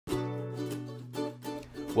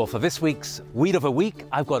Well, for this week's Weed of the Week,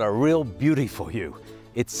 I've got a real beauty for you.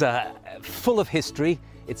 It's full of history.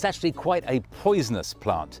 It's actually quite a poisonous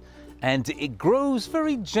plant, and it grows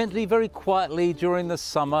very gently, very quietly during the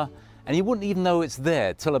summer, and you wouldn't even know it's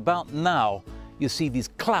there till about now. You see these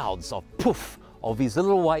clouds of poof of these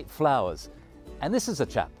little white flowers. And this is a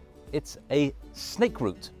chap. It's a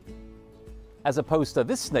snakeroot. As opposed to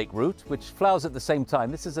this snakeroot, which flowers at the same time.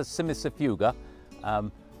 This is a Simicifuga,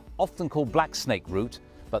 often called black snakeroot,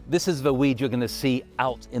 but this is the weed you're going to see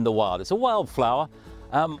out in the wild. It's a wildflower.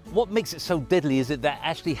 What makes it so deadly is that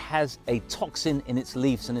actually has a toxin in its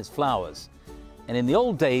leaves and its flowers. And in the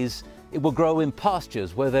old days, it would grow in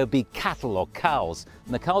pastures where there'd be cattle or cows,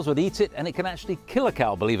 and the cows would eat it, and it can actually kill a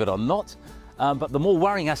cow, believe it or not. But the more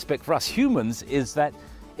worrying aspect for us humans is that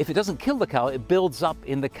if it doesn't kill the cow, it builds up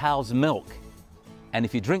in the cow's milk. And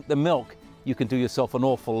if you drink the milk, you can do yourself an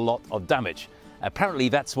awful lot of damage. Apparently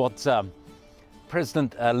that's what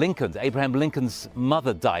President Lincoln, Abraham Lincoln's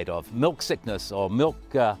mother died of, milk sickness or milk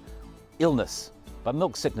illness. But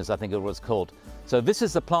milk sickness, I think it was called. So this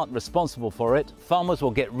is the plant responsible for it. Farmers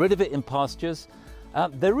will get rid of it in pastures.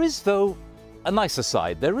 There is, though, a nicer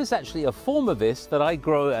side. There is actually a form of this that I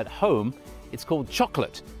grow at home. It's called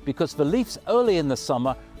chocolate, because the leaves early in the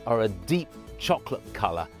summer are a deep chocolate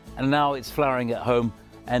color. And now it's flowering at home,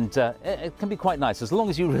 and it can be quite nice, as long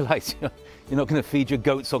as you realize you're not going to feed your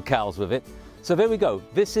goats or cows with it. So there we go.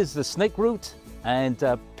 This is the snakeroot, and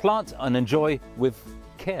plant and enjoy with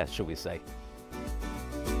care, shall we say.